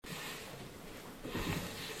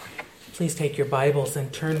Please take your Bibles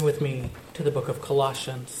and turn with me to the book of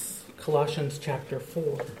Colossians. Colossians chapter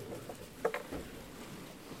 4.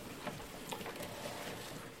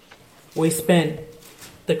 We spent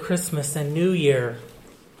the Christmas and New Year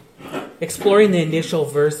exploring the initial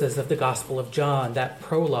verses of the Gospel of John, that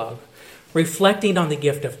prologue, reflecting on the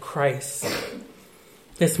gift of Christ.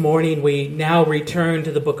 This morning we now return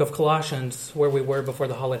to the book of Colossians, where we were before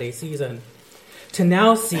the holiday season, to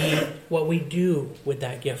now see what we do with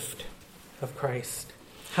that gift of Christ.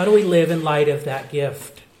 How do we live in light of that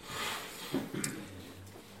gift?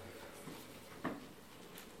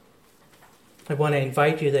 I want to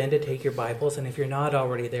invite you then to take your Bibles, and if you're not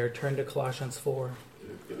already there, turn to Colossians 4.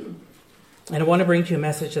 And I want to bring to you a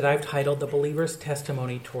message that I've titled The Believer's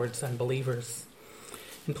Testimony Towards Unbelievers.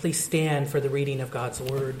 And please stand for the reading of God's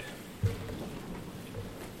Word.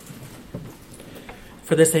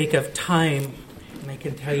 For the sake of time, and I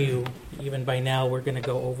can tell you even by now we're going to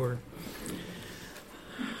go over,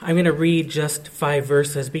 I'm going to read just 5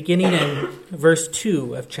 verses, beginning in verse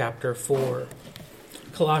 2 of chapter 4.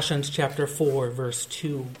 Colossians chapter 4, verse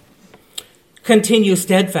 2. Continue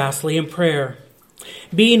steadfastly in prayer,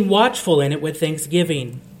 being watchful in it with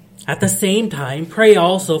thanksgiving. At the same time, pray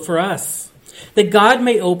also for us, that God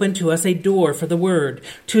may open to us a door for the word,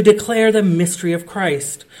 to declare the mystery of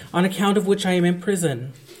Christ, on account of which I am in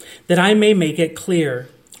prison, that I may make it clear,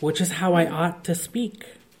 which is how I ought to speak.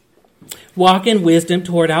 Walk in wisdom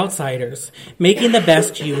toward outsiders, making the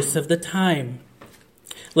best use of the time.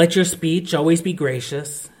 Let your speech always be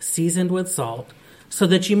gracious, seasoned with salt, so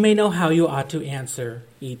that you may know how you ought to answer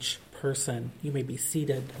each person. You may be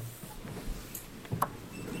seated.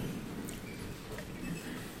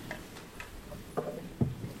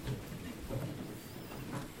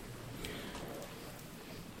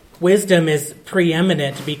 Wisdom is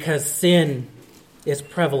preeminent because sin is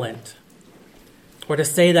prevalent. Or to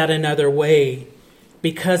say that another way,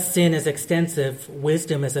 because sin is extensive,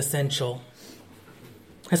 wisdom is essential.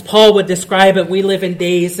 As Paul would describe it, we live in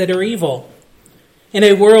days that are evil, in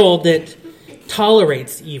a world that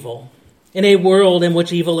tolerates evil, in a world in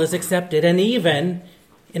which evil is accepted, and even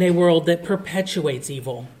in a world that perpetuates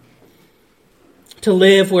evil. To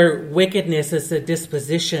live where wickedness is the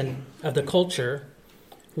disposition of the culture,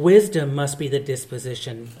 wisdom must be the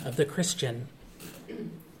disposition of the Christian.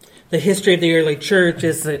 The history of the early church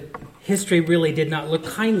is that history really did not look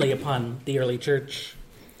kindly upon the early church.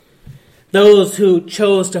 Those who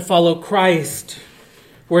chose to follow Christ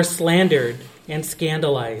were slandered and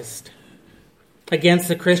scandalized. Against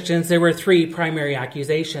the Christians, there were 3 primary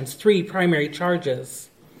accusations, 3 primary charges.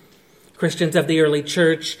 Christians of the early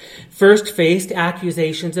church first faced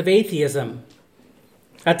accusations of atheism.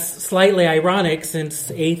 That's slightly ironic, since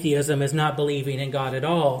atheism is not believing in God at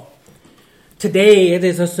all. Today, it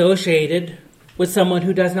is associated with someone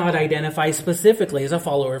who does not identify specifically as a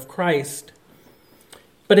follower of Christ.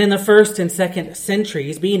 But in the 1st and 2nd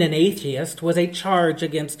centuries, being an atheist was a charge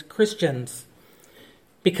against Christians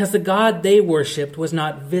because the God they worshipped was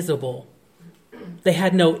not visible. They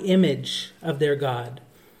had no image of their God.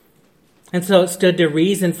 And so it stood to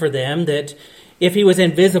reason for them that if he was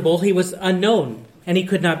invisible, he was unknown and he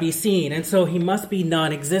could not be seen. And so he must be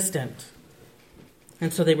non-existent.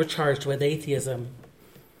 And so they were charged with atheism.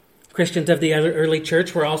 Christians of the early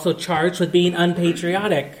church were also charged with being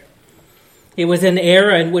unpatriotic. It was an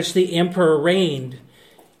era in which the emperor reigned,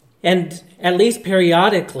 and at least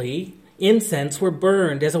periodically, incense were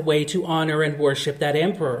burned as a way to honor and worship that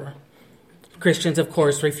emperor. Christians, of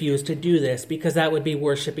course, refused to do this because that would be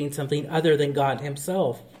worshiping something other than God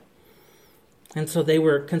himself. And so they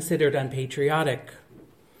were considered unpatriotic.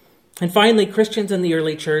 And finally, Christians in the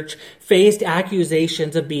early church faced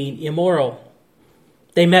accusations of being immoral.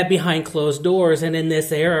 They met behind closed doors, and in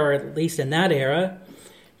this era, or at least in that era,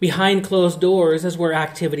 behind closed doors is where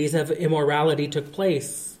activities of immorality took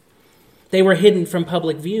place. They were hidden from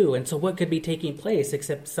public view, and so what could be taking place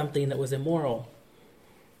except something that was immoral?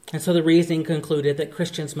 And so the reasoning concluded that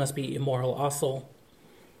Christians must be immoral also.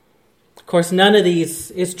 Of course, none of these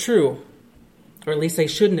is true, or at least they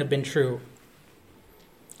shouldn't have been true.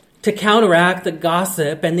 To counteract the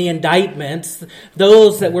gossip and the indictments,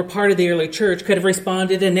 those that were part of the early church could have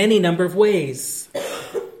responded in any number of ways.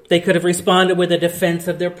 They could have responded with a defense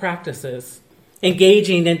of their practices,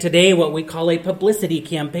 engaging in today what we call a publicity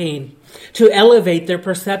campaign to elevate their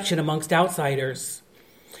perception amongst outsiders.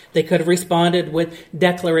 They could have responded with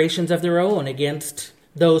declarations of their own against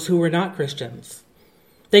those who were not Christians.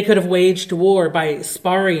 They could have waged war by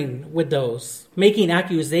sparring with those, making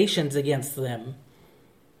accusations against them.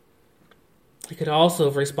 They could also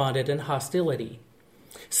have responded in hostility,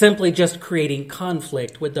 simply just creating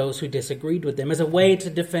conflict with those who disagreed with them as a way to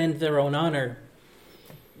defend their own honor.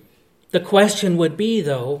 The question would be,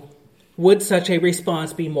 though, would such a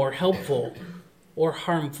response be more helpful or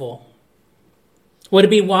harmful? Would it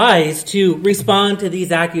be wise to respond to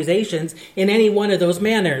these accusations in any one of those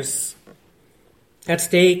manners? At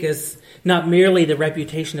stake is not merely the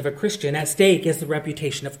reputation of a Christian. At stake is the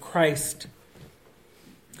reputation of Christ.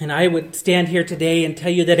 And I would stand here today and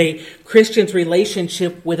tell you that a Christian's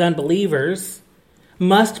relationship with unbelievers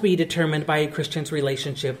must be determined by a Christian's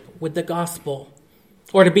relationship with the gospel.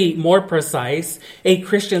 Or to be more precise, a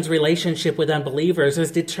Christian's relationship with unbelievers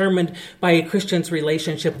is determined by a Christian's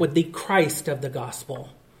relationship with the Christ of the gospel.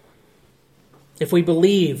 If we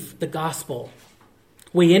believe the gospel,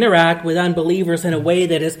 we interact with unbelievers in a way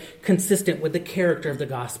that is consistent with the character of the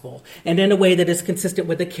gospel, and in a way that is consistent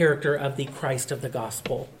with the character of the Christ of the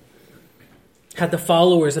gospel. Had the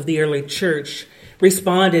followers of the early church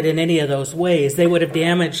responded in any of those ways, they would have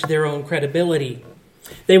damaged their own credibility.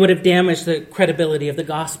 They would have damaged the credibility of the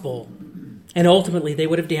gospel, and ultimately they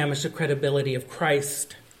would have damaged the credibility of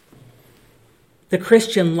Christ. The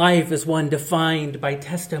Christian life is one defined by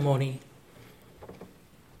testimony.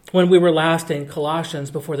 When we were last in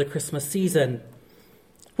Colossians before the Christmas season,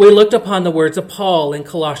 we looked upon the words of Paul in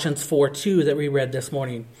Colossians 4:2 that we read this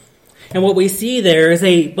morning. And what we see there is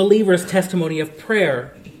a believer's testimony of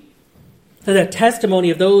prayer. The testimony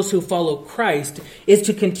of those who follow Christ is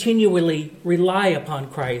to continually rely upon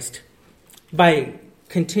Christ by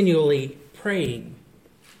continually praying.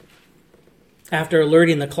 After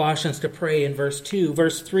alerting the Colossians to pray in verse 2,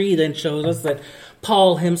 verse 3 then shows us that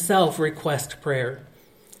Paul himself requests prayer.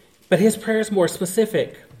 But his prayer is more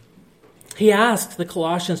specific. He asked the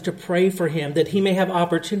Colossians to pray for him that he may have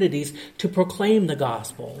opportunities to proclaim the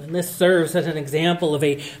gospel. And this serves as an example of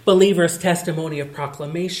a believer's testimony of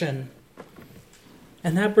proclamation.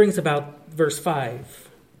 And that brings about verse 5,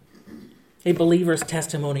 a believer's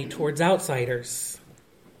testimony towards outsiders.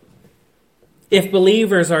 If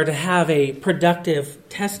believers are to have a productive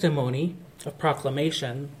testimony of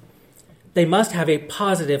proclamation, they must have a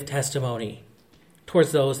positive testimony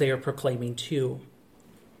towards those they are proclaiming to.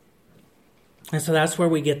 And so that's where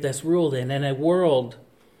we get this rule in. In a world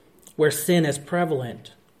where sin is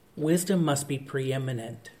prevalent, wisdom must be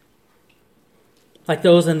preeminent. Like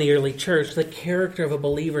those in the early church, the character of a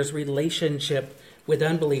believer's relationship with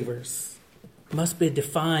unbelievers must be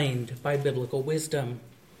defined by biblical wisdom.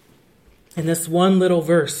 In this one little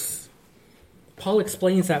verse, Paul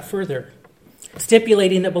explains that further,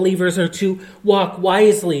 stipulating that believers are to walk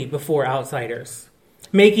wisely before outsiders,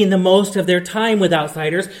 making the most of their time with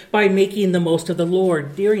outsiders by making the most of the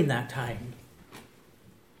Lord during that time.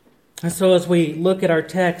 And so as we look at our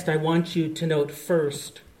text, I want you to note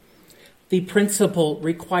first the principal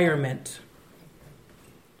requirement.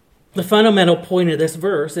 The fundamental point of this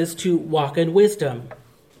verse is to walk in wisdom.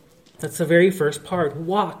 That's the very first part,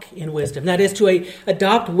 walk in wisdom. That is to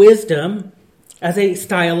adopt wisdom as a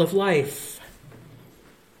style of life.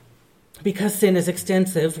 Because sin is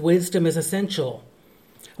extensive, wisdom is essential.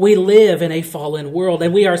 We live in a fallen world,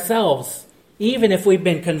 and we ourselves, even if we've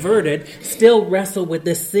been converted, still wrestle with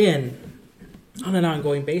this sin on an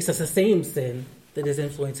ongoing basis, the same sin that is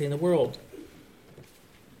influencing the world.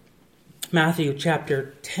 Matthew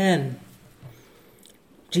chapter 10.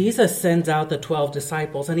 Jesus sends out the 12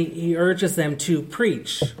 disciples and he urges them to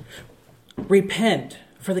preach, repent,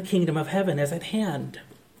 for the kingdom of heaven is at hand.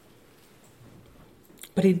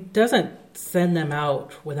 But he doesn't send them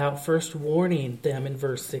out without first warning them in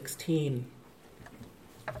verse 16.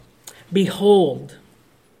 Behold,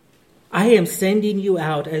 I am sending you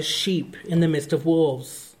out as sheep in the midst of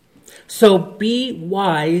wolves. So be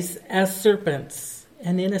wise as serpents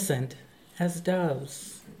and innocent as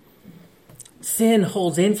doves. Sin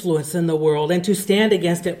holds influence in the world, and to stand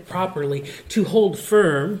against it properly, to hold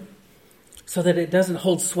firm so that it doesn't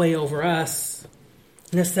hold sway over us,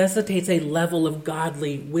 necessitates a level of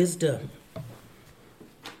godly wisdom.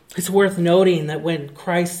 It's worth noting that when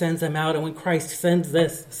Christ sends them out and when Christ says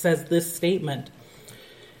this statement,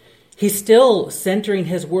 he's still centering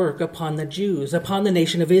his work upon the Jews, upon the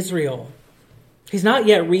nation of Israel. He's not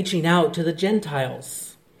yet reaching out to the Gentiles.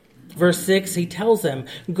 Verse 6, he tells them,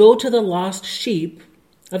 go to the lost sheep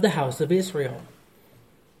of the house of Israel.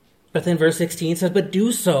 But then verse 16 says, but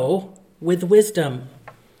do so with wisdom.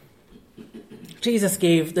 Jesus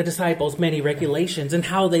gave the disciples many regulations and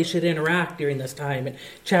how they should interact during this time. And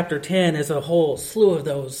chapter 10 is a whole slew of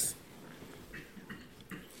those.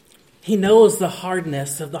 He knows the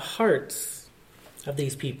hardness of the hearts of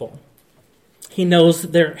these people. He knows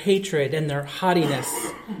their hatred and their haughtiness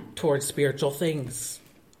towards spiritual things.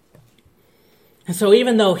 And so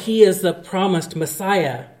even though he is the promised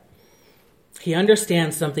Messiah, he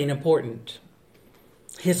understands something important.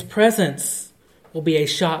 His presence will be a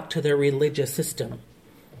shock to their religious system.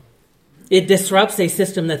 It disrupts a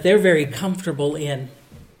system that they're very comfortable in.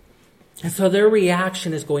 And so their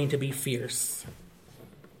reaction is going to be fierce.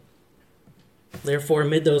 Therefore,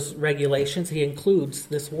 amid those regulations, he includes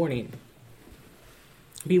this warning.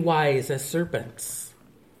 Be wise as serpents.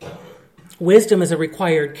 Wisdom is a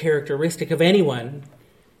required characteristic of anyone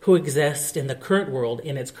who exists in the current world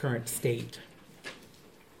in its current state.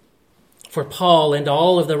 For Paul and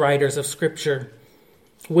all of the writers of Scripture,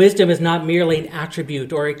 wisdom is not merely an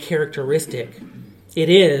attribute or a characteristic. It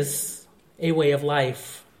is a way of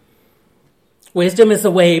life. Wisdom is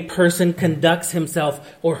the way a person conducts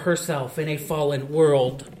himself or herself in a fallen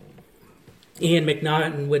world. Ian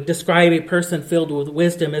MacNaughton would describe a person filled with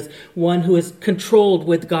wisdom as one who is controlled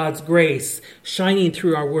with God's grace, shining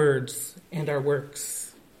through our words and our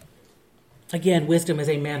works. Again, wisdom is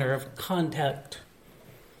a manner of conduct.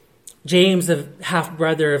 James, a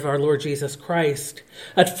half-brother of our Lord Jesus Christ,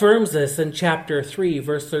 affirms this in chapter 3,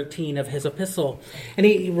 verse 13 of his epistle. And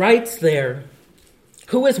he writes there,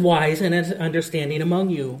 "Who is wise and understanding among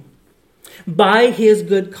you? By his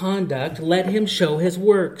good conduct, let him show his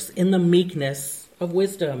works in the meekness of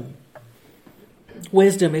wisdom."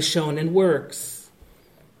 Wisdom is shown in works.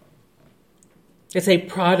 It's a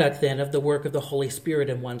product, then, of the work of the Holy Spirit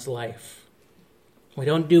in one's life. We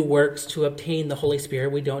don't do works to obtain the Holy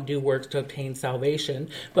Spirit. We don't do works to obtain salvation,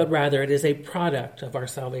 but rather it is a product of our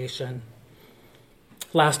salvation.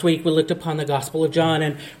 Last week, we looked upon the Gospel of John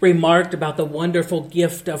and remarked about the wonderful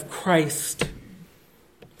gift of Christ,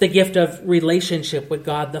 the gift of relationship with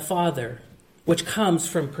God the Father, which comes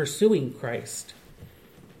from pursuing Christ.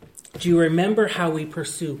 Do you remember how we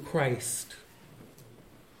pursue Christ?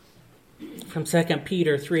 From 2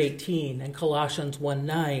 Peter 3:18 and Colossians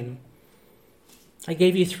 1:9, I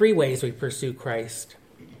gave you 3 ways we pursue Christ.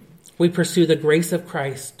 We pursue the grace of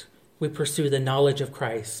Christ, we pursue the knowledge of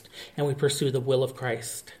Christ, and we pursue the will of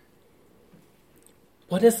Christ.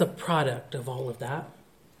 What is the product of all of that?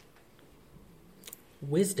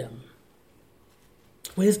 Wisdom.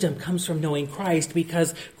 Wisdom comes from knowing Christ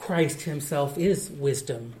because Christ himself is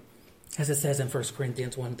wisdom, as it says in 1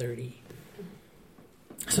 Corinthians 1:30.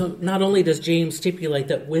 So not only does James stipulate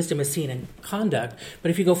that wisdom is seen in conduct,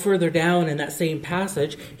 but if you go further down in that same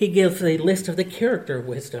passage, he gives a list of the character of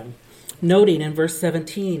wisdom, noting in verse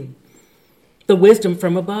 17, the wisdom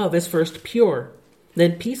from above is first pure,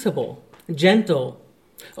 then peaceable, gentle,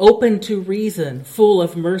 open to reason, full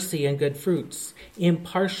of mercy and good fruits,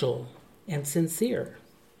 impartial and sincere.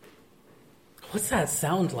 What's that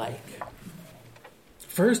sound like?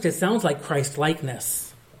 First, it sounds like Christ-likeness.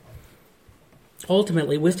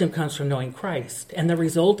 Ultimately, wisdom comes from knowing Christ, and the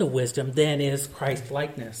result of wisdom then is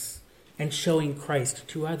Christ-likeness and showing Christ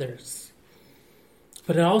to others.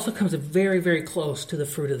 But it also comes very, very close to the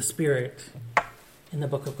fruit of the Spirit in the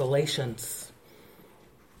book of Galatians.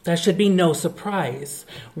 That should be no surprise.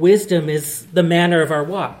 Wisdom is the manner of our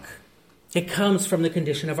walk. It comes from the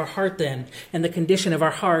condition of our heart then, and the condition of our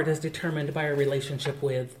heart is determined by our relationship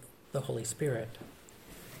with the Holy Spirit.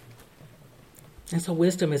 And so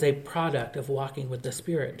wisdom is a product of walking with the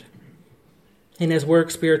Spirit. In his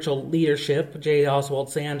work, Spiritual Leadership, J. Oswald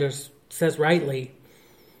Sanders says rightly,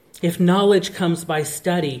 if knowledge comes by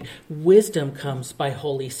study, wisdom comes by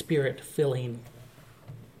Holy Spirit filling.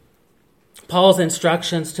 Paul's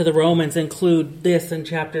instructions to the Romans include this in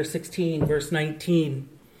chapter 16, verse 19.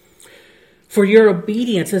 For your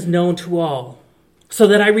obedience is known to all, so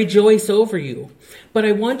that I rejoice over you. But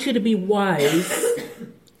I want you to be wise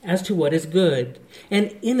as to what is good,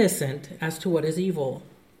 and innocent as to what is evil.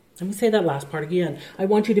 Let me say that last part again. I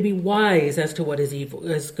want you to be wise as to what is evil,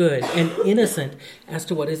 is good, and innocent as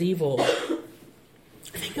to what is evil.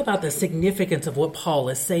 Think about the significance of what Paul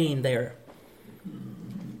is saying there.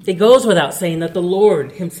 It goes without saying that the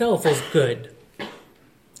Lord himself is good.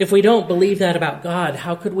 If we don't believe that about God,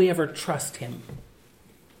 how could we ever trust him?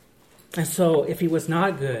 And so if he was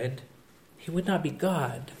not good, he would not be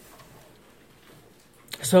God.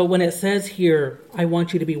 So when it says here, I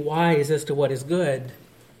want you to be wise as to what is good,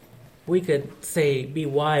 we could say be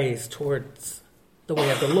wise towards the way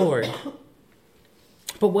of the Lord.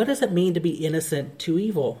 But what does it mean to be innocent to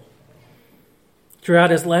evil?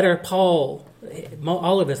 Throughout his letter, all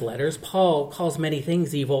of his letters, Paul calls many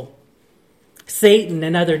things evil. Satan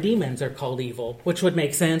and other demons are called evil, which would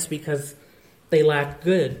make sense because they lack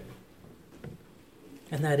good.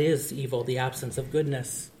 And that is evil, the absence of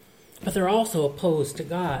goodness. But they're also opposed to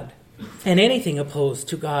God. And anything opposed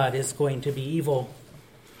to God is going to be evil.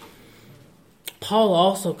 Paul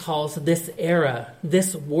also calls this era,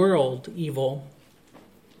 this world, evil.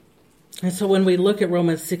 And so when we look at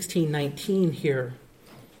Romans 16:19 here,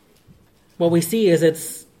 what we see is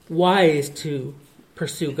it's wise to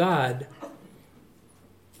pursue God,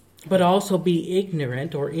 but also be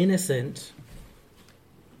ignorant or innocent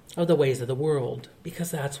of the ways of the world,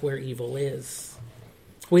 because that's where evil is.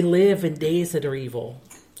 We live in days that are evil,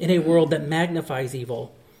 in a world that magnifies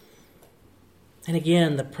evil. And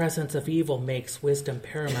again, the presence of evil makes wisdom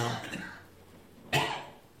paramount.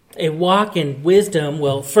 A walk in wisdom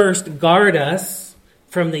will first guard us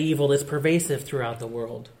from the evil that's pervasive throughout the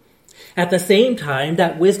world. At the same time,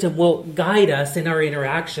 that wisdom will guide us in our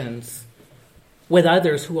interactions with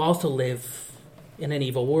others who also live in an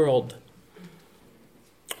evil world.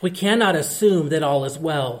 We cannot assume that all is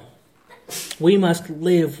well. We must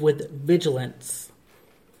live with vigilance.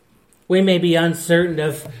 We may be uncertain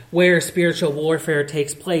of where spiritual warfare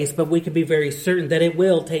takes place, but we can be very certain that it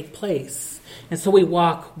will take place. And so we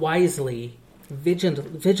walk wisely,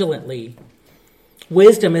 vigilantly.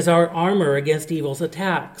 Wisdom is our armor against evil's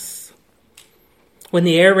attacks. When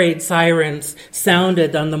the air raid sirens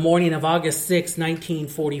sounded on the morning of August 6,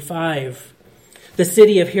 1945, the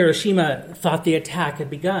city of Hiroshima thought the attack had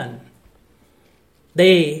begun.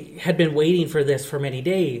 They had been waiting for this for many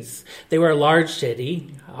days. They were a large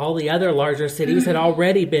city. All the other larger cities had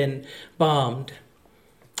already been bombed.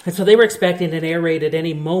 And so they were expecting an air raid at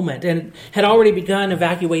any moment and had already begun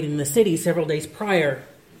evacuating the city several days prior.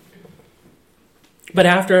 But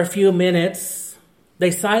after a few minutes,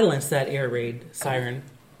 they silenced that air raid siren.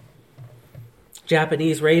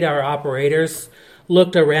 Japanese radar operators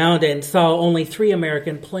looked around and saw only 3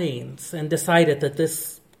 American planes and decided that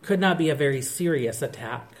this could not be a very serious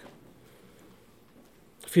attack.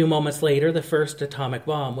 A few moments later, the first atomic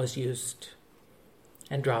bomb was used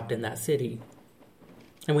and dropped in that city.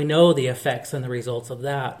 And we know the effects and the results of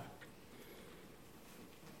that.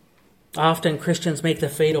 Often Christians make the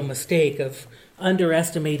fatal mistake of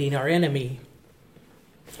underestimating our enemy.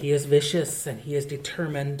 He is vicious and he is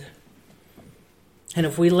determined. And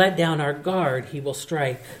if we let down our guard, he will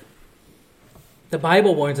strike. The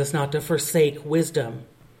Bible warns us not to forsake wisdom.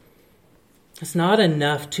 It's not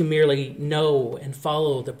enough to merely know and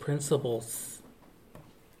follow the principles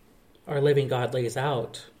our living God lays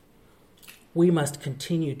out. We must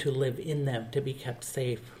continue to live in them to be kept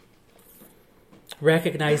safe.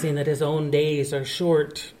 Recognizing that his own days are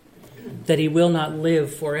short, that he will not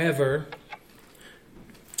live forever,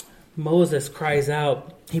 Moses cries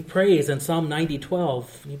out. He prays in Psalm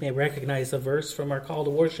 90:12. You may recognize a verse from our call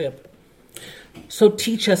to worship. So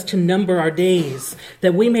teach us to number our days,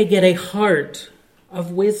 that we may get a heart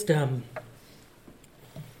of wisdom.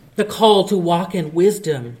 The call to walk in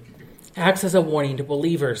wisdom acts as a warning to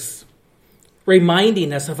believers,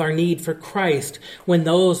 reminding us of our need for Christ when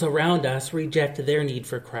those around us reject their need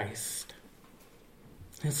for Christ.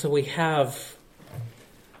 And so we have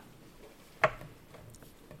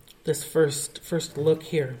this first look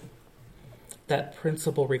here, that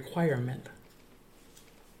principal requirement.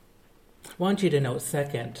 I want you to note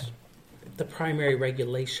second, the primary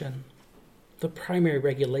regulation. The primary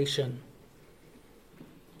regulation.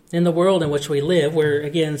 In the world in which we live, where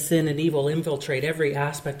again sin and evil infiltrate every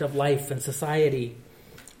aspect of life and society,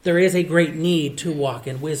 there is a great need to walk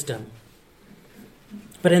in wisdom.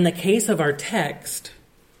 But in the case of our text,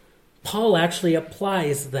 Paul actually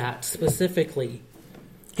applies that specifically.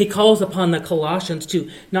 He calls upon the Colossians to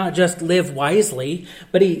not just live wisely,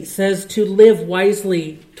 but he says to live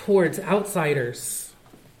wisely towards outsiders.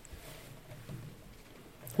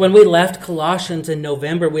 When we left Colossians in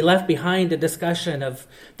November, we left behind a discussion of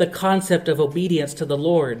the concept of obedience to the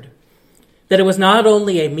Lord. That it was not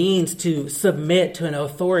only a means to submit to an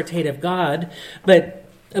authoritative God, but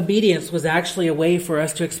obedience was actually a way for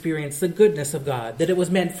us to experience the goodness of God. That it was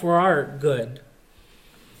meant for our good.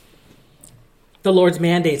 The Lord's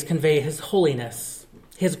mandates convey his holiness,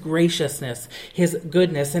 his graciousness, his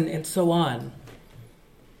goodness, and so on.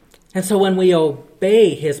 And so when we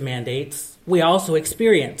obey his mandates, we also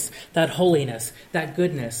experience that holiness, that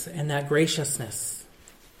goodness, and that graciousness,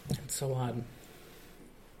 and so on.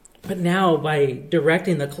 But now, by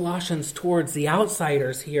directing the Colossians towards the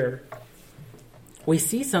outsiders here, we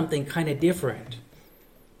see something kind of different.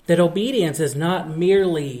 That obedience is not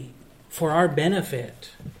merely for our benefit.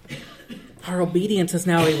 Our obedience is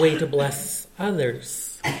now a way to bless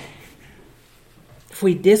others. If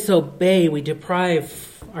we disobey, we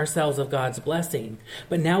deprive ourselves of God's blessing.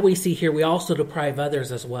 But now we see here we also deprive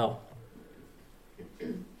others as well.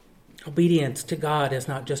 Obedience to God is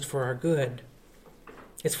not just for our good.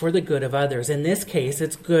 It's for the good of others. In this case,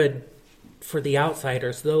 it's good for the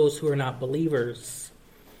outsiders, those who are not believers.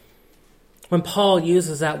 When Paul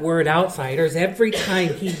uses that word outsiders, every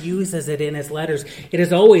time he uses it in his letters, it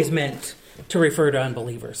is always meant to refer to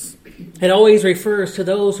unbelievers. It always refers to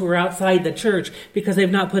those who are outside the church because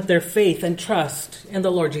they've not put their faith and trust in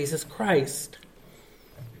the Lord Jesus Christ.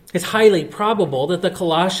 It's highly probable that the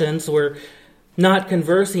Colossians were not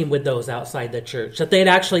conversing with those outside the church, that they'd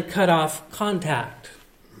actually cut off contact.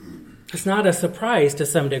 It's not a surprise to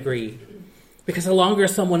some degree, because the longer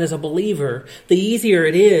someone is a believer, the easier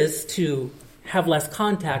it is to have less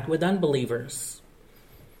contact with unbelievers.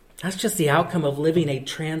 That's just the outcome of living a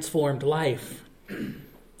transformed life.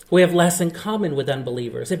 We have less in common with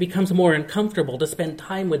unbelievers. It becomes more uncomfortable to spend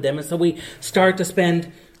time with them, and so we start to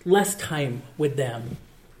spend less time with them.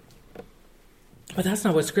 But that's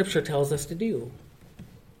not what Scripture tells us to do.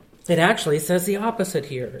 It actually says the opposite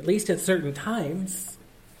here, at least at certain times.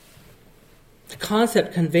 The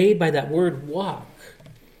concept conveyed by that word walk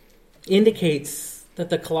indicates that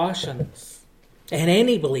the Colossians and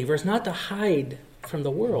any believer is not to hide from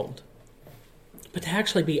the world, but to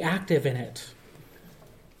actually be active in it.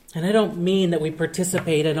 And I don't mean that we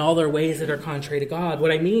participate in all their ways that are contrary to God.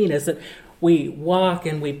 What I mean is that we walk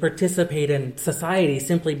and we participate in society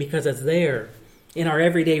simply because it's there. In our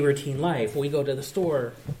everyday routine life, we go to the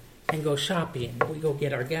store and go shopping. We go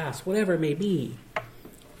get our gas, whatever it may be.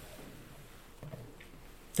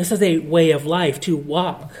 This is a way of life to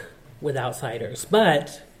walk with outsiders,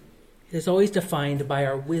 but it is always defined by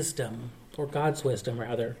our wisdom, or God's wisdom,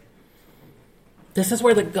 rather. This is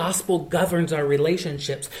where the gospel governs our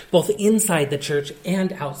relationships, both inside the church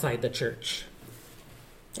and outside the church.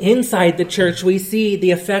 Inside the church, we see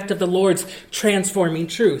the effect of the Lord's transforming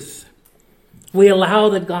truth. We allow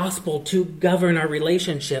the gospel to govern our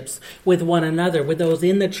relationships with one another, with those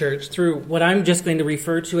in the church, through what I'm just going to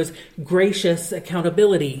refer to as gracious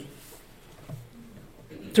accountability.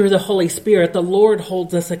 Through the Holy Spirit, the Lord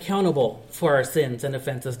holds us accountable for our sins and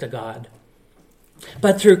offenses to God.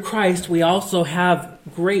 But through Christ, we also have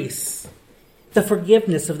grace, the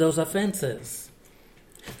forgiveness of those offenses.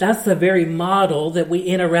 That's the very model that we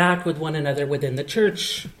interact with one another within the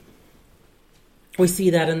church. We see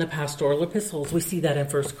that in the pastoral epistles. We see that in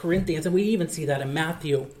 1 Corinthians, and we even see that in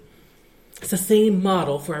Matthew. It's the same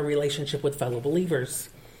model for our relationship with fellow believers,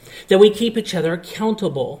 that we keep each other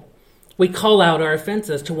accountable. We call out our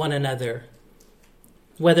offenses to one another,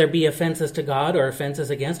 whether it be offenses to God or offenses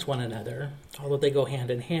against one another, although they go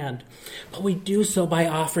hand in hand. But we do so by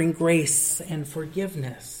offering grace and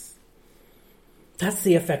forgiveness. That's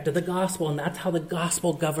the effect of the gospel, and that's how the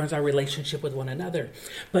gospel governs our relationship with one another.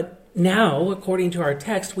 But now, according to our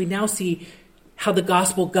text, we now see how the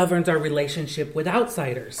gospel governs our relationship with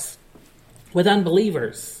outsiders, with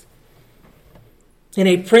unbelievers. In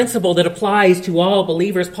a principle that applies to all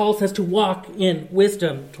believers, Paul says to walk in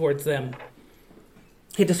wisdom towards them.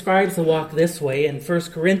 He describes the walk this way in 1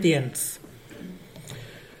 Corinthians.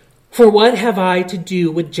 For what have I to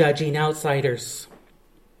do with judging outsiders?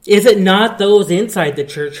 Is it not those inside the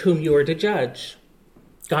church whom you are to judge?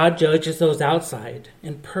 God judges those outside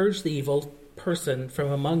and purge the evil person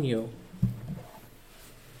from among you.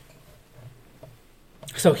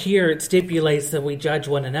 So here it stipulates that we judge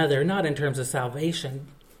one another, not in terms of salvation,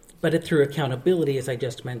 but through accountability, as I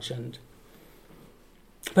just mentioned.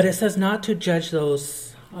 But it says not to judge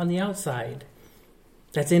those on the outside.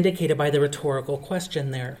 That's indicated by the rhetorical question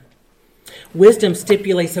there. Wisdom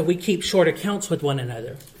stipulates that we keep short accounts with one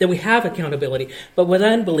another, that we have accountability. But with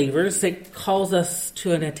unbelievers, it calls us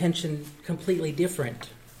to an attention completely different.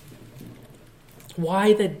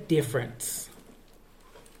 Why the difference?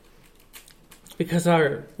 Because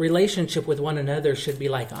our relationship with one another should be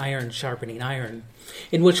like iron sharpening iron,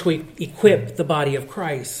 in which we equip the body of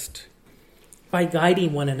Christ by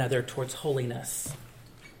guiding one another towards holiness.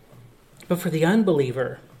 But for the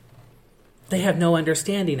unbeliever, they have no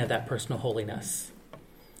understanding of that personal holiness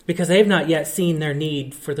because they've not yet seen their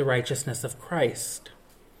need for the righteousness of Christ.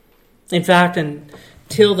 In fact,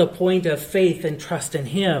 until the point of faith and trust in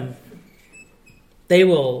Him, they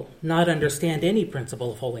will not understand any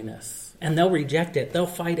principle of holiness, and they'll reject it. They'll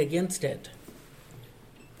fight against it.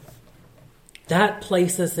 That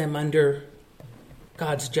places them under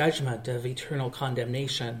God's judgment of eternal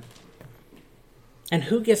condemnation. And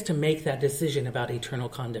who gets to make that decision about eternal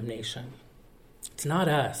condemnation? It's not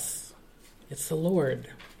us. It's the Lord.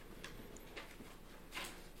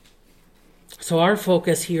 So our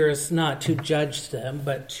focus here is not to judge them,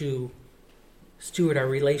 but to steward our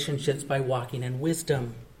relationships by walking in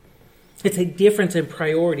wisdom. It's a difference in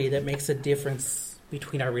priority that makes a difference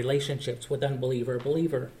between our relationships with unbeliever or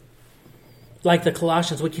believer. Like the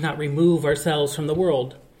Colossians, we cannot remove ourselves from the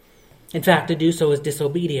world. In fact, to do so is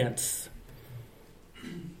disobedience.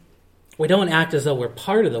 We don't act as though we're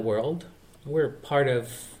part of the world. We're part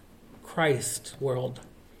of Christ's world.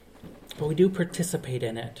 But we do participate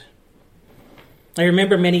in it. I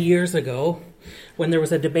remember many years ago when there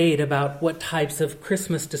was a debate about what types of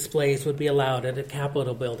Christmas displays would be allowed at a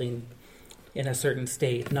Capitol building in a certain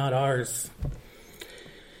state, not ours.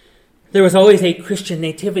 There was always a Christian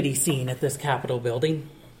nativity scene at this Capitol building,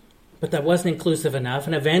 but that wasn't inclusive enough,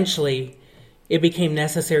 and eventually it became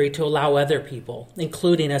necessary to allow other people,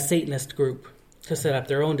 including a Satanist group, to set up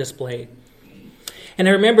their own display. And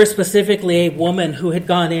I remember specifically a woman who had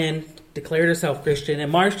gone in, declared herself Christian,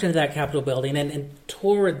 and marched into that Capitol building and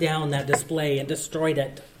tore down that display and destroyed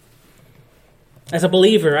it. As a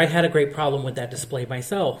believer, I had a great problem with that display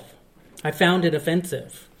myself. I found it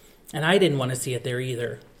offensive, and I didn't want to see it there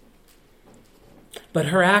either. But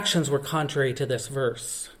her actions were contrary to this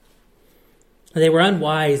verse. They were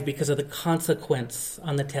unwise because of the consequence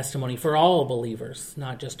on the testimony for all believers,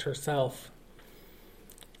 not just herself.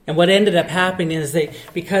 And what ended up happening is that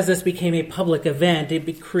because this became a public event,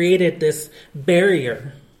 it created this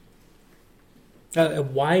barrier, a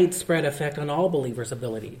widespread effect on all believers'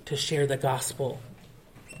 ability to share the gospel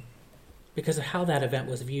because of how that event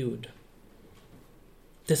was viewed.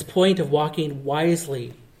 This point of walking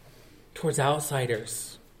wisely towards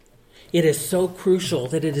outsiders, it is so crucial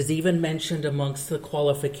that it is even mentioned amongst the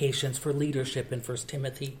qualifications for leadership in 1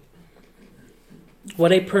 Timothy.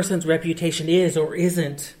 What a person's reputation is or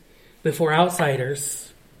isn't before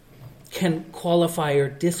outsiders can qualify or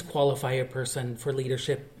disqualify a person for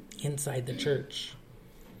leadership inside the church.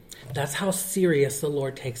 That's how serious the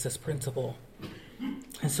Lord takes this principle.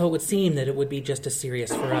 And so it would seem that it would be just as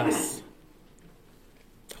serious for us.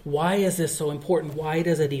 Why is this so important? Why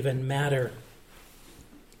does it even matter?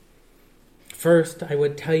 First, I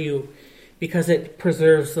would tell you, because it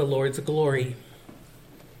preserves the Lord's glory.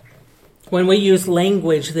 When we use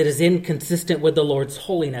language that is inconsistent with the Lord's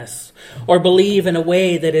holiness, or believe in a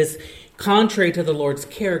way that is contrary to the Lord's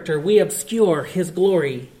character, we obscure his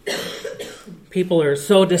glory. People are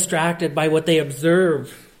so distracted by what they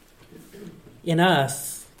observe in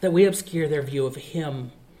us that we obscure their view of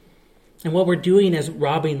him. And what we're doing is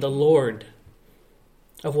robbing the Lord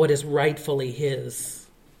of what is rightfully his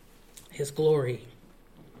glory.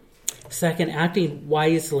 Second, acting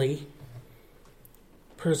wisely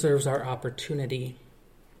preserves our opportunity.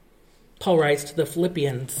 Paul writes to the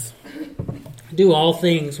Philippians, "Do all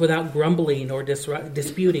things without grumbling or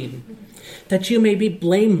disputing, that you may be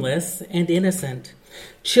blameless and innocent,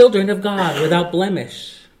 children of God without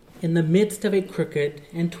blemish, in the midst of a crooked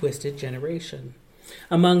and twisted generation,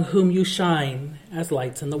 among whom you shine as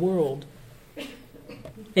lights in the world."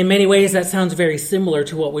 In many ways, that sounds very similar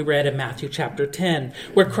to what we read in Matthew chapter 10,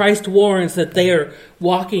 where Christ warns that they are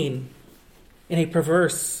walking in a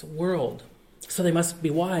perverse world, so they must be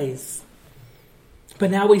wise. But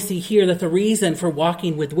now we see here that the reason for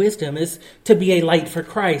walking with wisdom is to be a light for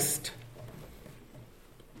Christ.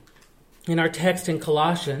 In our text in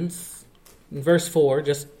Colossians, in verse 4,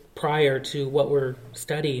 just prior to what we're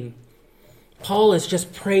studying, Paul has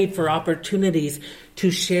just prayed for opportunities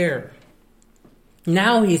to share.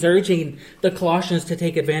 Now he's urging the Colossians to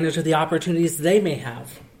take advantage of the opportunities they may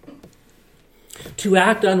have. To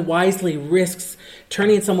act unwisely risks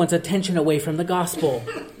turning someone's attention away from the gospel,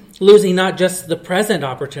 losing not just the present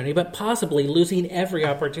opportunity, but possibly losing every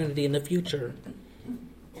opportunity in the future.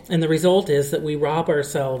 And the result is that we rob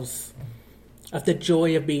ourselves of the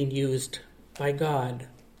joy of being used by God.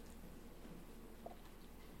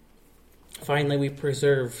 Finally, we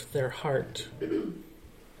preserve their heart.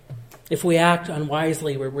 If we act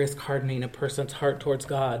unwisely, we risk hardening a person's heart towards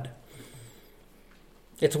God.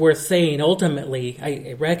 It's worth saying, ultimately,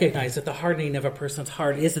 I recognize that the hardening of a person's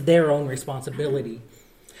heart is their own responsibility.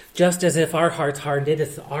 Just as if our heart's hardened, it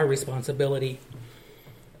is our responsibility.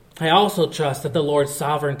 I also trust that the Lord's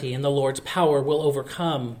sovereignty and the Lord's power will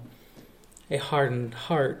overcome a hardened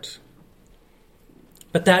heart.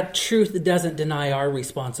 But that truth doesn't deny our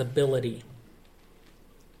responsibility.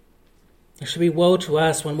 There should be woe to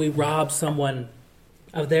us when we rob someone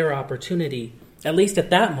of their opportunity, at least at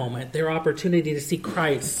that moment, their opportunity to see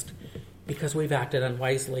Christ because we've acted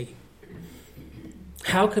unwisely.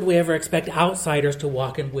 How could we ever expect outsiders to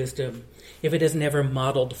walk in wisdom if it is never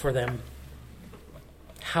modeled for them?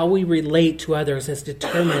 How we relate to others is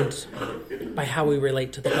determined by how we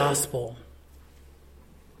relate to the gospel.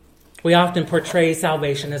 We often portray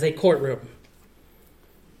salvation as a courtroom.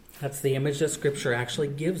 That's the image that Scripture actually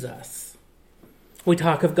gives us. We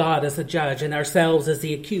talk of God as the judge and ourselves as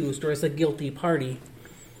the accused or as the guilty party.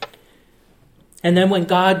 And then when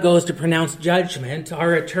God goes to pronounce judgment,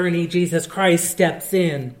 our attorney, Jesus Christ, steps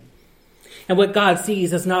in. And what God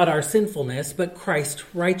sees is not our sinfulness, but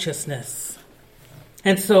Christ's righteousness.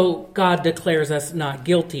 And so God declares us not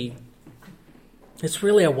guilty. It's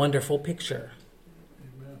really a wonderful picture.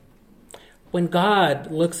 Amen. When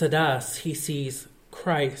God looks at us, he sees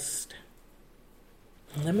Christ.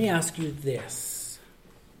 And let me ask you this.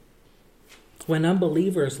 When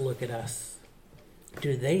unbelievers look at us,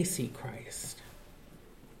 do they see Christ?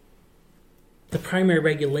 The primary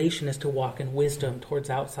regulation is to walk in wisdom towards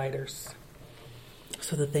outsiders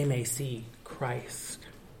so that they may see Christ.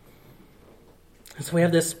 And so we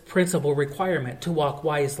have this principal requirement to walk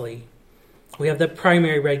wisely. We have the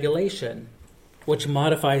primary regulation, which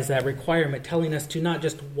modifies that requirement, telling us to not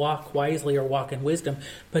just walk wisely or walk in wisdom,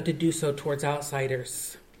 but to do so towards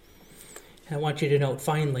outsiders. And I want you to note,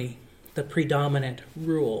 finally, the predominant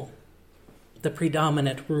rule. The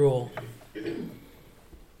predominant rule.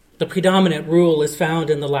 The predominant rule is found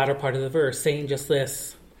in the latter part of the verse, saying just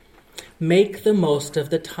this: make the most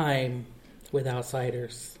of the time with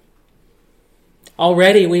outsiders.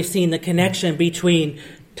 Already we've seen the connection between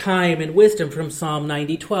time and wisdom from Psalm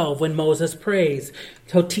 90:12 when Moses prays,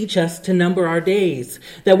 "So teach us to number our days,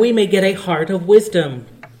 that we may get a heart of wisdom."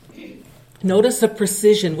 Notice the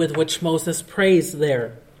precision with which Moses prays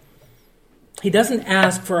there. He doesn't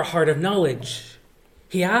ask for a heart of knowledge.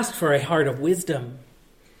 He asks for a heart of wisdom.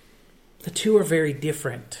 The two are very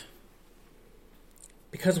different.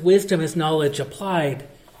 Because wisdom is knowledge applied,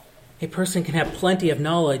 a person can have plenty of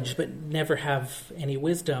knowledge but never have any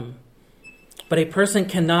wisdom. But a person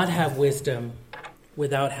cannot have wisdom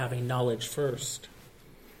without having knowledge first.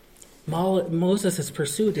 Moses'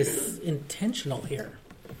 pursuit is intentional here.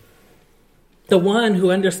 The one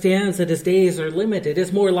who understands that his days are limited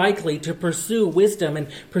is more likely to pursue wisdom and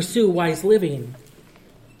pursue wise living.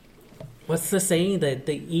 What's the saying, that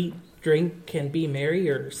they eat, drink, and be merry,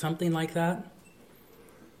 or something like that?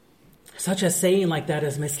 Such a saying like that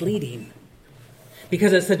is misleading,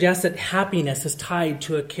 because it suggests that happiness is tied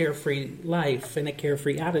to a carefree life and a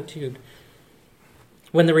carefree attitude,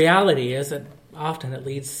 when the reality is that often it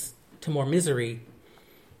leads to more misery.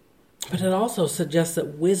 But it also suggests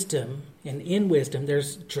that wisdom, and in wisdom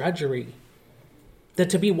there's drudgery, that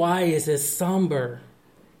to be wise is somber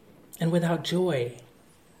and without joy.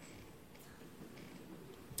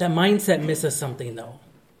 That mindset misses something, though.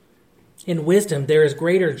 In wisdom, there is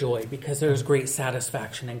greater joy because there is great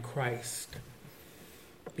satisfaction in Christ,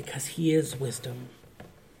 because he is wisdom.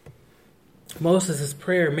 Moses'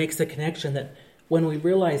 prayer makes the connection that when we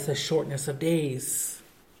realize the shortness of days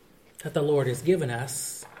that the Lord has given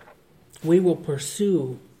us, we will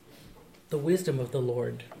pursue the wisdom of the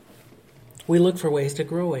Lord. We look for ways to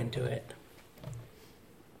grow into it.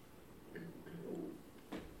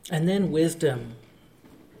 And then wisdom,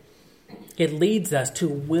 it leads us to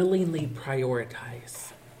willingly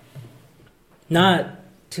prioritize. Not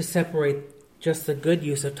to separate just the good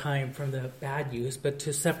use of time from the bad use, but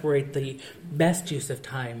to separate the best use of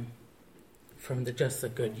time from just the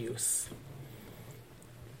good use.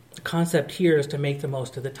 The concept here is to make the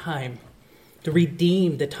most of the time, to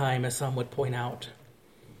redeem the time, as some would point out.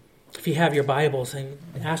 If you have your Bibles, I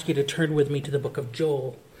ask you to turn with me to the book of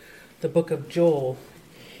Joel. The book of Joel.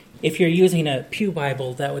 If you're using a Pew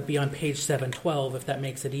Bible, that would be on page 712, if that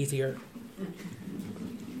makes it easier.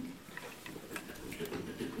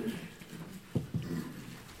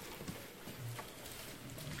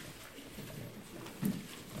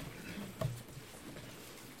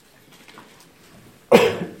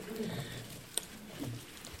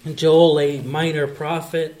 Joel, a minor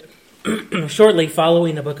prophet, shortly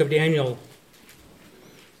following the book of Daniel,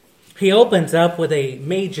 he opens up with a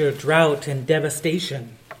major drought and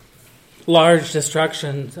devastation. Large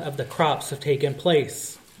destructions of the crops have taken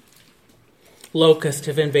place. Locusts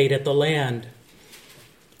have invaded the land.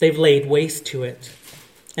 They've laid waste to it.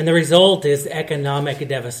 And the result is economic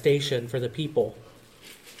devastation for the people.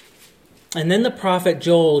 And then the prophet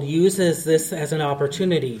Joel uses this as an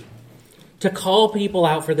opportunity to call people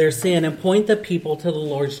out for their sin and point the people to the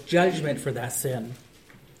Lord's judgment for that sin.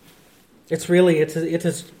 It's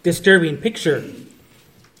a disturbing picture.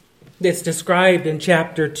 It's described in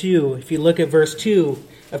chapter 2. If you look at verse 2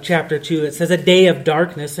 of chapter 2, it says, "A day of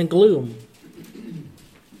darkness and gloom.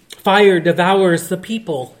 Fire devours the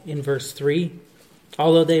people," in verse 3,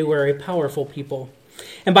 although they were a powerful people.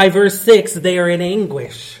 And by verse 6, they are in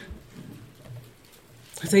anguish.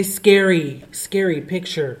 It's a scary, scary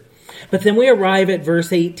picture. But then we arrive at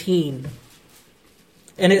verse 18,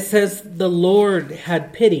 and it says, "The Lord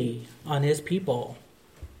had pity on his people."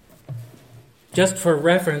 Just for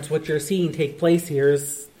reference, what you're seeing take place here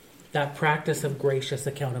is that practice of gracious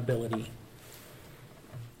accountability.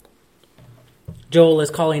 Joel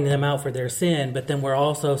is calling them out for their sin, but then we're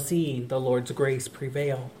also seeing the Lord's grace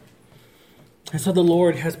prevail. And so the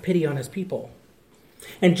Lord has pity on his people.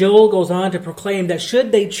 And Joel goes on to proclaim that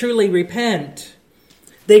should they truly repent,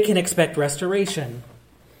 they can expect restoration.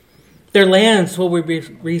 Their lands will be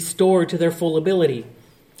restored to their full ability,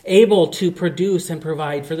 able to produce and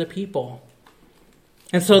provide for the people.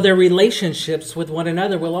 And so their relationships with one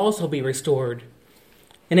another will also be restored.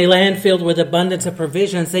 In a land filled with abundance of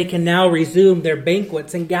provisions, they can now resume their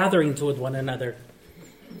banquets and gatherings with one another.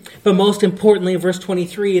 But most importantly, in verse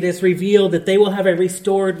 23, it is revealed that they will have a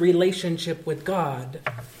restored relationship with God.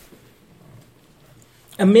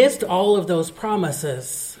 Amidst all of those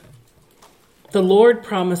promises, the Lord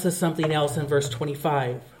promises something else in verse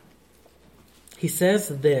 25. He says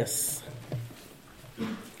this,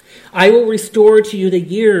 I will restore to you the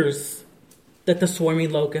years that the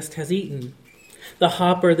swarming locust has eaten, the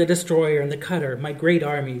hopper, the destroyer, and the cutter, my great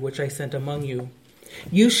army which I sent among you.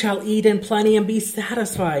 You shall eat in plenty and be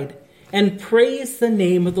satisfied, and praise the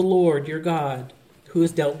name of the Lord your God, who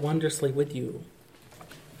has dealt wondrously with you.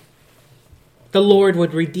 The Lord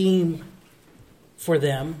would redeem for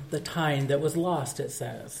them the time that was lost, it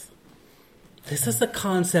says. This is the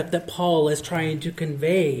concept that Paul is trying to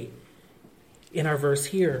convey in our verse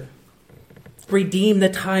here. Redeem the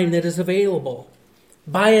time that is available.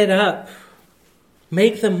 Buy it up.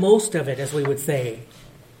 Make the most of it, as we would say.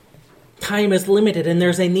 Time is limited, and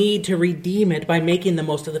there's a need to redeem it by making the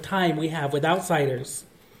most of the time we have with outsiders.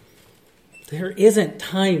 There isn't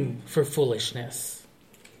time for foolishness.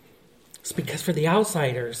 It's because for the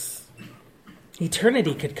outsiders,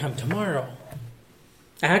 eternity could come tomorrow.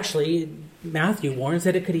 Actually, Matthew warns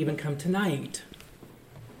that it could even come tonight.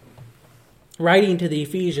 Writing to the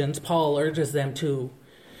Ephesians, Paul urges them to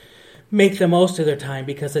make the most of their time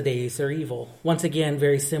because the days are evil. Once again,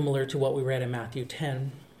 very similar to what we read in Matthew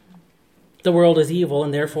 10. The world is evil,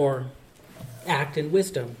 and therefore act in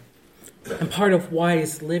wisdom. And part of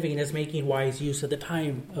wise living is making wise use of the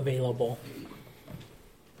time available.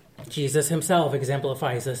 Jesus himself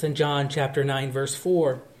exemplifies this in John chapter 9, verse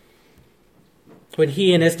 4. When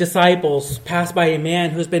he and his disciples pass by a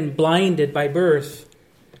man who's been blinded by birth,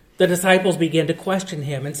 the disciples begin to question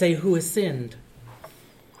him and say, who has sinned?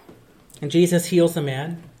 And Jesus heals the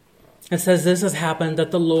man and says this has happened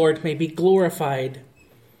that the Lord may be glorified.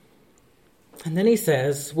 And then he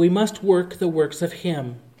says, we must work the works of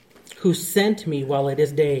him who sent me while it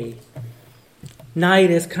is day.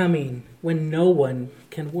 Night is coming when no one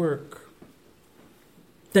can work.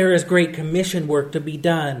 There is great commission work to be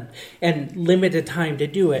done and limited time to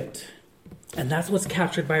do it. And that's what's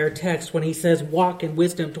captured by our text when he says, walk in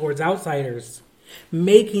wisdom towards outsiders,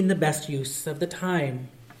 making the best use of the time.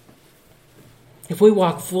 If we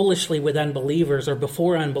walk foolishly with unbelievers or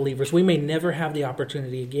before unbelievers, we may never have the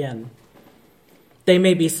opportunity again. They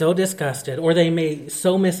may be so disgusted, or they may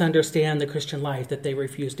so misunderstand the Christian life that they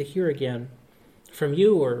refuse to hear again from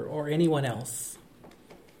you or anyone else.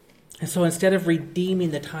 And so instead of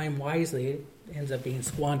redeeming the time wisely, it ends up being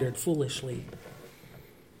squandered foolishly.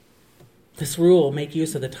 This rule, make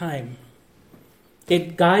use of the time,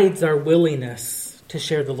 it guides our willingness to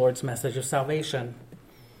share the Lord's message of salvation.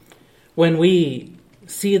 When we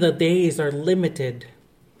see the days are limited,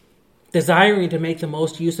 desiring to make the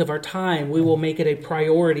most use of our time, we will make it a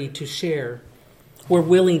priority to share. We're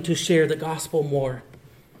willing to share the gospel more.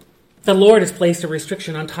 The Lord has placed a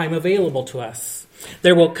restriction on time available to us.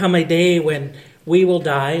 There will come a day when we will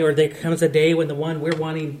die, or there comes a day when the one we're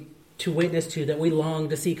wanting to witness to, that we long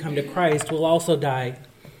to see come to Christ, will also die.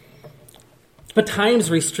 But time's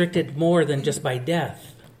restricted more than just by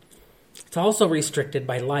death. It's also restricted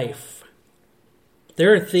by life.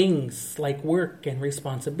 There are things like work and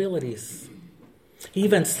responsibilities.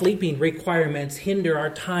 Even sleeping requirements hinder our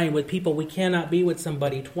time with people. We cannot be with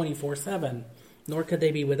somebody 24/7, nor could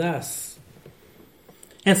they be with us.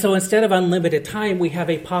 And so instead of unlimited time, we have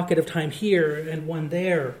a pocket of time here and one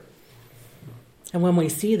there. And when we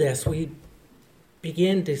see this, we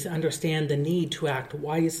begin to understand the need to act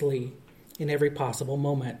wisely in every possible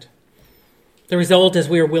moment. The result is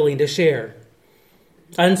we are willing to share.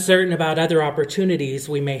 Uncertain about other opportunities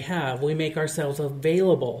we may have, we make ourselves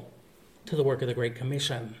available to the work of the Great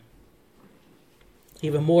Commission.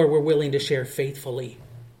 Even more, we're willing to share faithfully.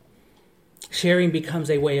 Sharing becomes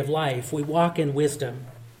a way of life. We walk in wisdom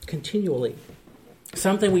continually.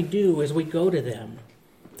 Something we do is we go to them.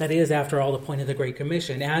 That is, after all, the point of the Great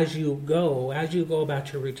Commission. As you go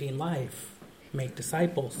about your routine life, make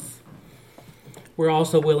disciples. We're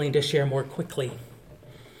also willing to share more quickly.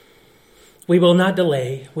 We will not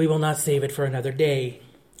delay. We will not save it for another day.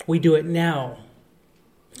 We do it now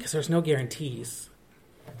because there's no guarantees.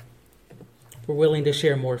 We're willing to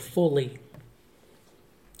share more fully.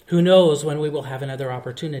 Who knows when we will have another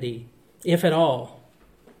opportunity, if at all.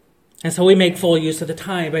 And so we make full use of the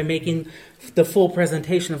time by making the full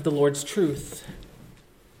presentation of the Lord's truth.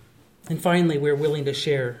 And finally, we're willing to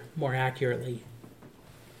share more accurately.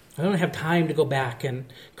 I don't have time to go back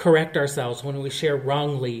and correct ourselves when we share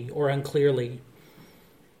wrongly or unclearly.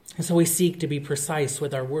 And so we seek to be precise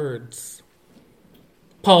with our words.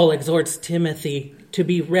 Paul exhorts Timothy to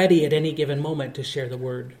be ready at any given moment to share the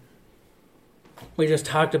word. We just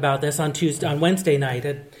talked about this on Wednesday night,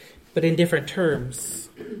 but in different terms.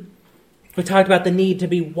 We talked about the need to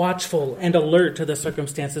be watchful and alert to the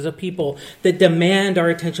circumstances of people that demand our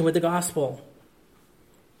attention with the gospel.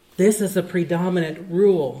 This is the predominant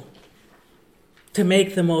rule to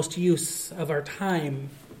make the most use of our time.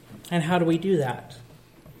 And how do we do that?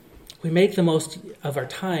 We make the most of our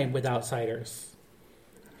time with outsiders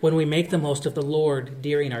when we make the most of the Lord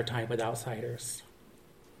during our time with outsiders.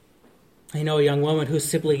 I know a young woman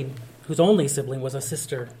whose only sibling was a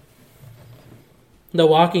sister. Though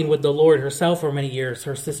walking with the Lord herself for many years,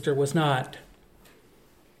 her sister was not.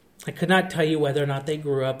 I could not tell you whether or not they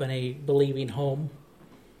grew up in a believing home.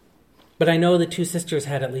 But I know the two sisters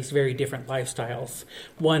had at least very different lifestyles,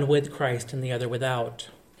 one with Christ and the other without.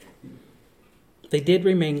 They did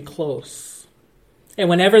remain close. And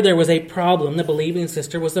whenever there was a problem, the believing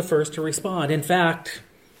sister was the first to respond. In fact,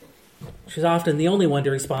 she was often the only one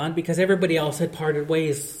to respond because everybody else had parted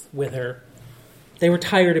ways with her. They were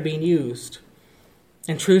tired of being used.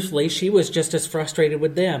 And truthfully, she was just as frustrated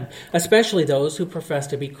with them, especially those who professed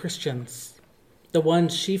to be Christians, the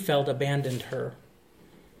ones she felt abandoned her.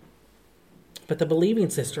 But the believing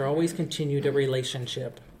sister always continued a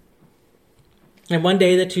relationship. And one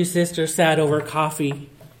day the two sisters sat over coffee,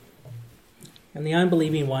 and the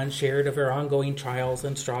unbelieving one shared of her ongoing trials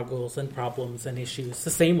and struggles and problems and issues, the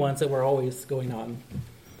same ones that were always going on.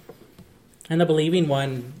 And the believing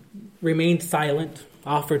one remained silent,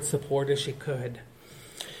 offered support as she could.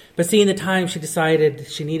 But seeing the time, she decided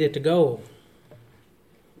she needed to go.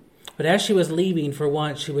 But as she was leaving, for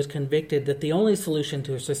once, she was convicted that the only solution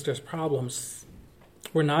to her sister's problems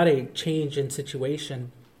were not a change in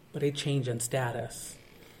situation, but a change in status.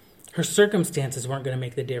 Her circumstances weren't going to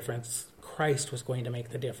make the difference. Christ was going to make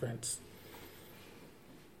the difference.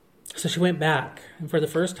 So she went back, and for the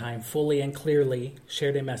first time, fully and clearly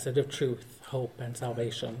shared a message of truth, hope, and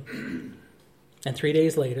salvation. And 3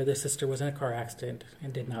 days later, the sister was in a car accident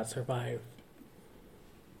and did not survive.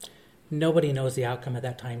 Nobody knows the outcome of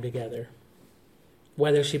that time together,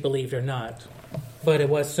 whether she believed or not. But it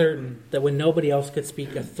was certain that when nobody else could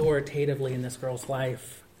speak authoritatively in this girl's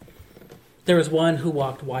life, there was one who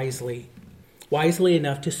walked wisely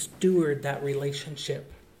enough to steward that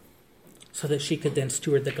relationship so that she could then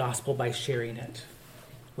steward the gospel by sharing it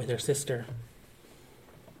with her sister.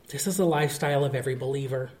 This is the lifestyle of every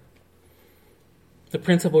believer. The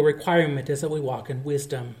principal requirement is that we walk in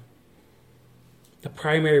wisdom. The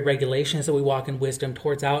primary regulation is that we walk in wisdom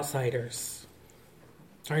towards outsiders.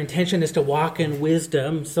 Our intention is to walk in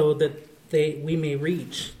wisdom so that we may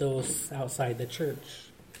reach those outside the church.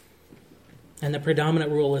 And the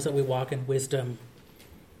predominant rule is that we walk in wisdom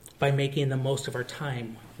by making the most of our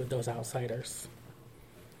time with those outsiders.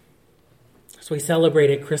 As we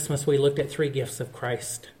celebrated Christmas, we looked at 3 gifts of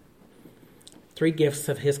Christ. 3 gifts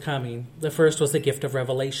of his coming. The first was the gift of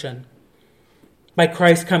revelation. By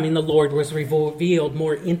Christ's coming, the Lord was revealed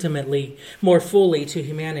more intimately, more fully to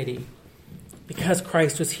humanity. Because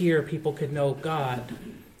Christ was here, people could know God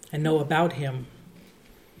and know about him.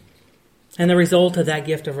 And the result of that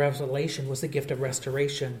gift of revelation was the gift of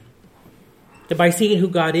restoration. That by seeing who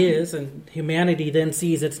God is, and humanity then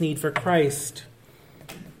sees its need for Christ,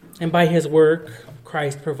 and by his work,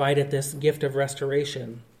 Christ provided this gift of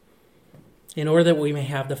restoration in order that we may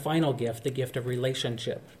have the final gift, the gift of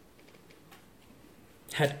relationship.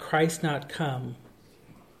 Had Christ not come,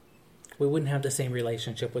 we wouldn't have the same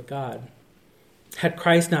relationship with God. Had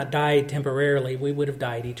Christ not died temporarily, we would have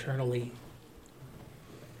died eternally.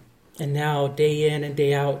 And now, day in and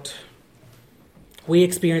day out, we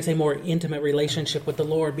experience a more intimate relationship with the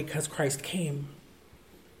Lord because Christ came.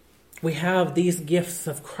 We have these gifts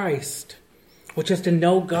of Christ, which is to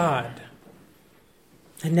know God.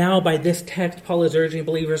 And now by this text, Paul is urging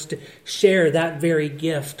believers to share that very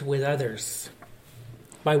gift with others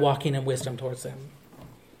by walking in wisdom towards them.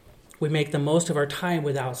 We make the most of our time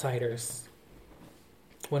with outsiders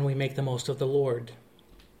when we make the most of the Lord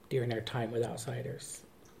during our time with outsiders.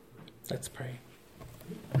 Let's pray.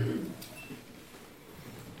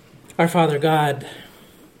 Our Father God,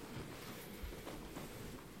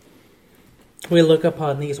 we look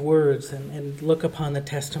upon these words and look upon the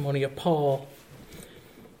testimony of Paul,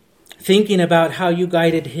 thinking about how you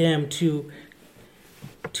guided him to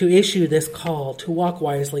issue this call to walk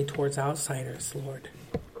wisely towards outsiders, Lord.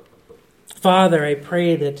 Father, I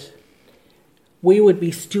pray that we would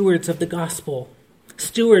be stewards of the gospel,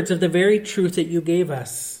 stewards of the very truth that you gave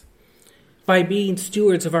us, by being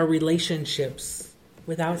stewards of our relationships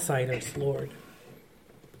with outsiders, Lord.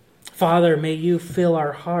 Father, may you fill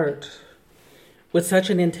our heart with such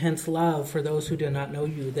an intense love for those who do not know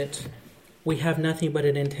you that we have nothing but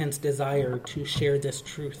an intense desire to share this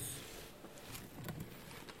truth.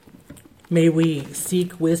 May we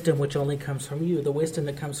seek wisdom which only comes from you, the wisdom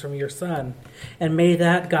that comes from your Son, and may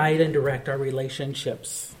that guide and direct our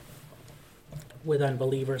relationships with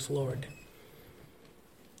unbelievers, Lord.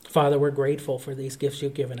 Father, we're grateful for these gifts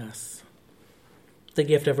you've given us. The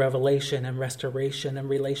gift of revelation and restoration and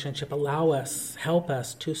relationship. Help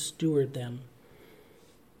us to steward them,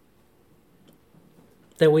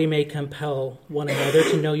 that we may compel one another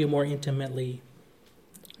to know you more intimately,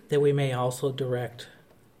 that we may also direct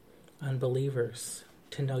unbelievers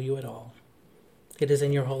to know you at all. It is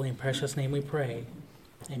in your holy and precious name we pray.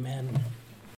 Amen.